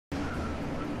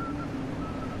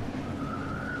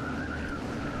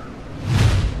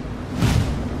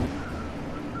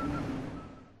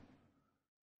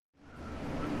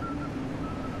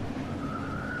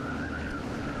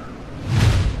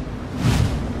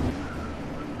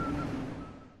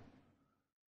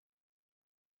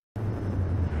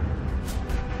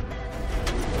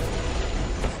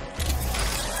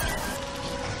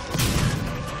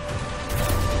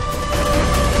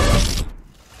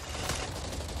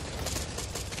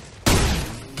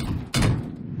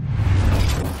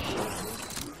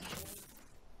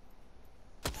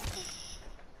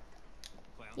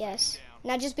Yes.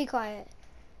 Now just be quiet.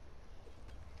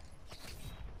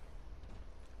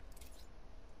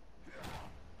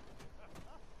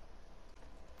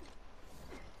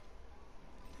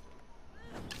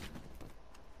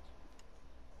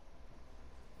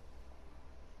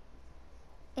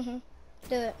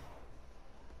 Do it.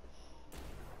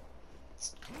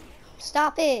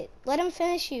 Stop it. Let him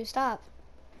finish you. Stop.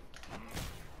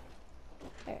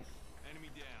 There. Enemy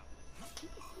down.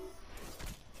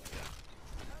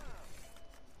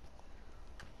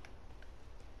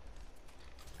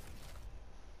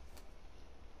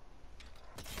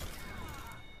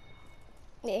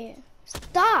 Yeah.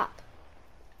 Stop.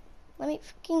 Let me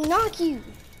fucking knock you.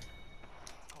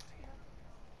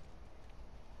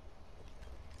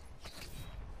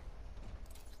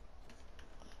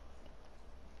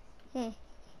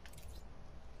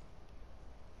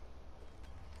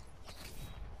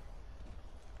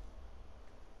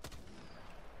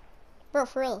 Bro,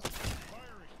 for real.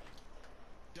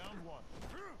 Down one.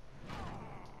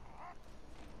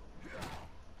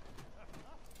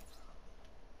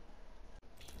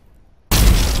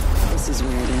 This is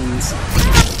where it ends.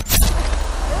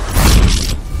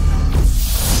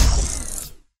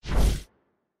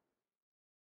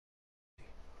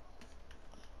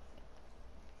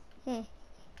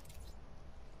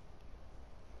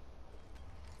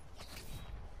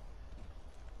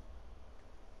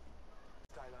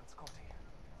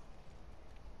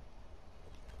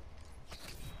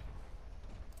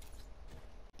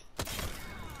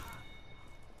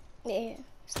 Yeah.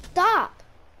 Stop.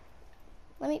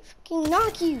 Let me fucking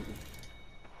knock you.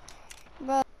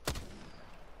 Bro.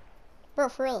 Bro,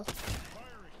 for real.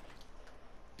 Firing.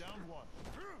 Down one.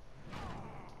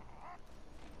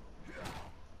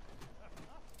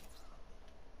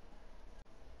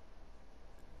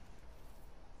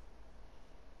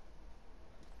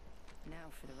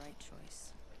 Now for the right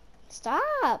choice.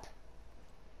 Stop.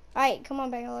 Alright, come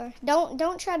on, Bangalore.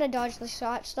 Don't try to dodge the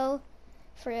shots though.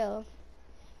 For real.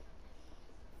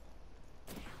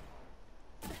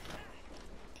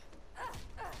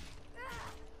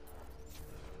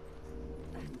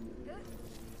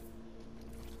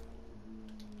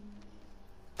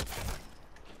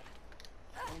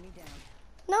 Enemy down.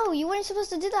 No, you weren't supposed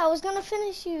to do that. I was gonna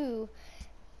finish you.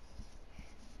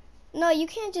 No, you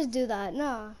can't just do that.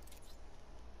 No.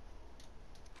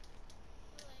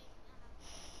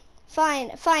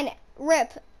 Fine.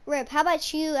 Rip. How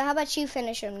about you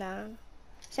finish him now?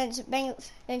 Since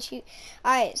you.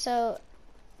 Alright, so.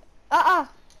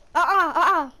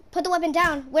 Put the weapon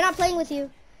down. We're not playing with you.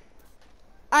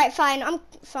 Alright, fine. I'm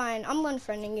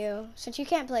unfriending you since you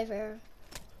can't play fair.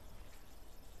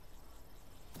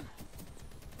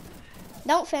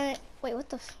 Don't finish. Wait, what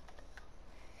the?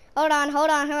 Hold on.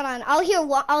 I'll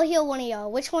heal one of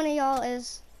y'all. Which one of y'all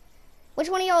is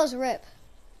Rip?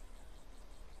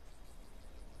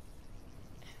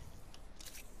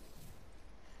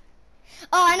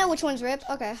 Oh, I know which one's Rip.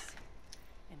 Okay. And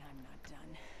I'm not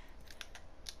done.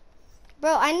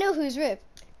 Bro, I know who's Rip.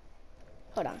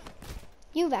 Hold on.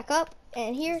 You back up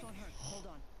and here. This won't hurt. Hold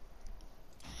on.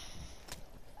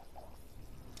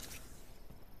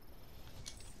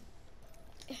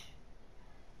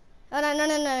 Oh,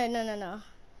 no.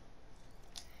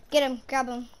 Get him. Grab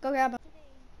him. Go grab him.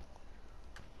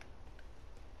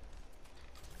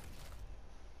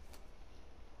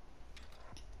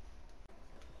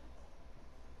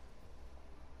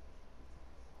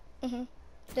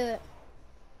 Do it.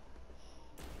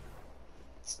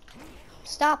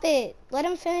 Stop it. Let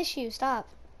him finish you. Stop.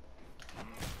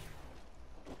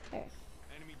 There.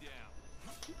 Enemy down.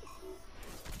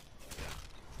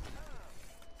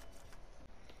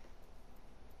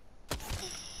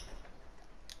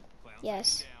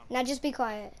 Yes. Now just be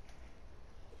quiet.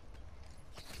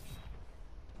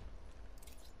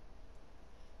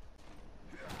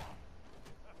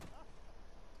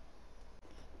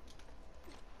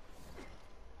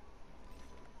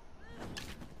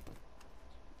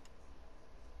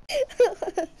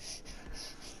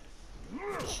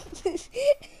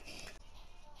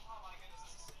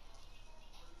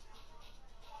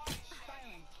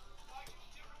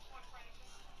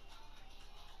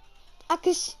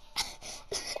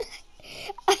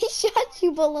 I shot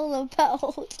you below the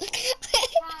belt.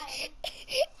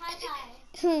 Hi.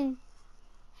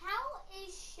 How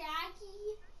is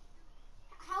Shaggy?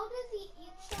 How does he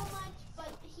eat so much,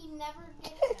 but he never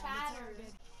gets fatter?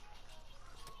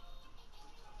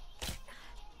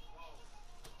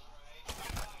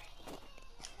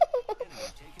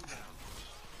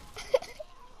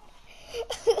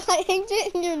 I aimed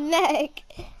it in your neck.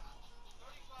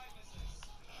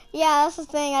 Yeah, that's the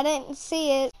thing. I didn't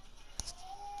see it.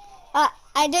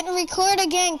 I didn't record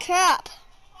again, crap.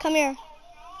 Come here.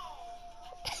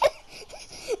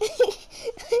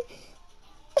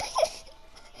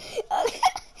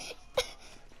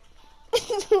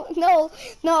 No,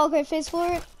 no, okay, face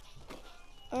forward.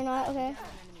 Or not, okay.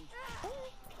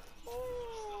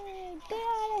 Get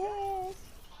out of here.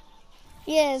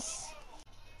 Yes.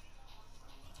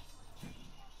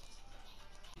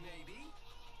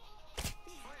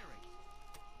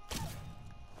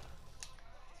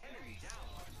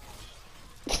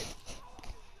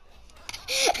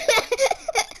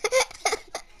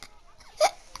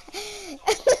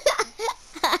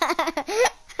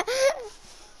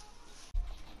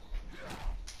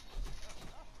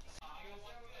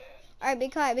 Alright, be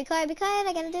quiet, be quiet, be quiet.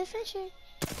 I gotta do a finisher.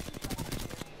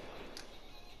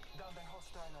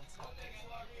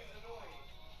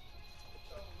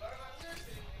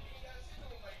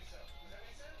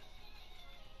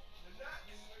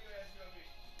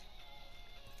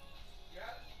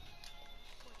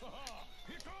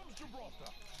 Here comes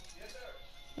Gibraltar.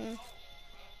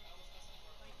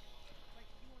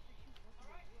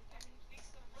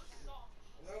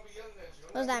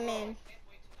 What does that mean?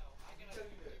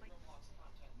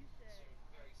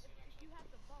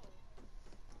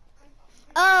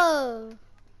 Oh.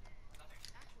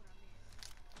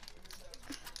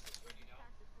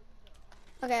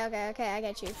 Okay, okay, okay, I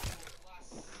get you.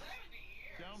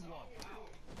 Down one.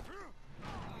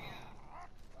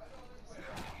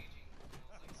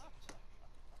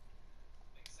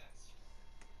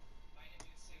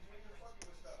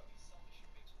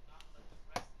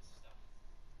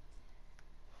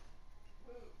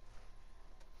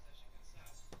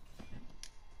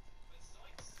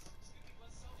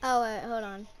 Oh, wait, hold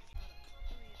on.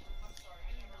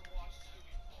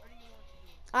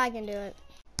 I can do it.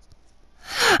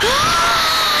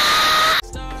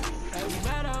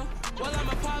 Well, I'm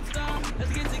a pop star.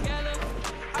 Let's get together.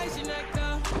 Ice your neck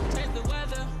up, change the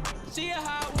weather. She a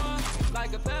hot one,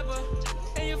 like a pepper.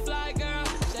 And you fly, girl,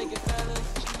 shake your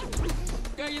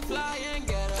feathers. Girl, you fly and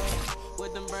get up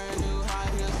with them brand new high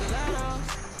heel stilettos.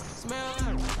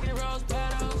 Smell like rose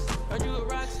petals. Heard you a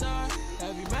rock star,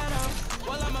 have you met her?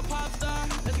 Well, I'm a pop star.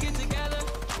 Let's get together.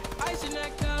 Ice your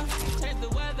neck up, change the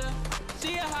weather.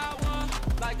 She a hot one,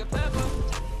 like a pepper.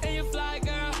 And you fly,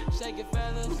 girl, shake your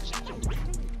feathers.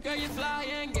 Girl, you fly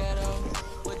and ghetto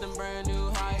with them brand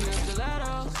new high heel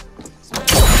stilettos.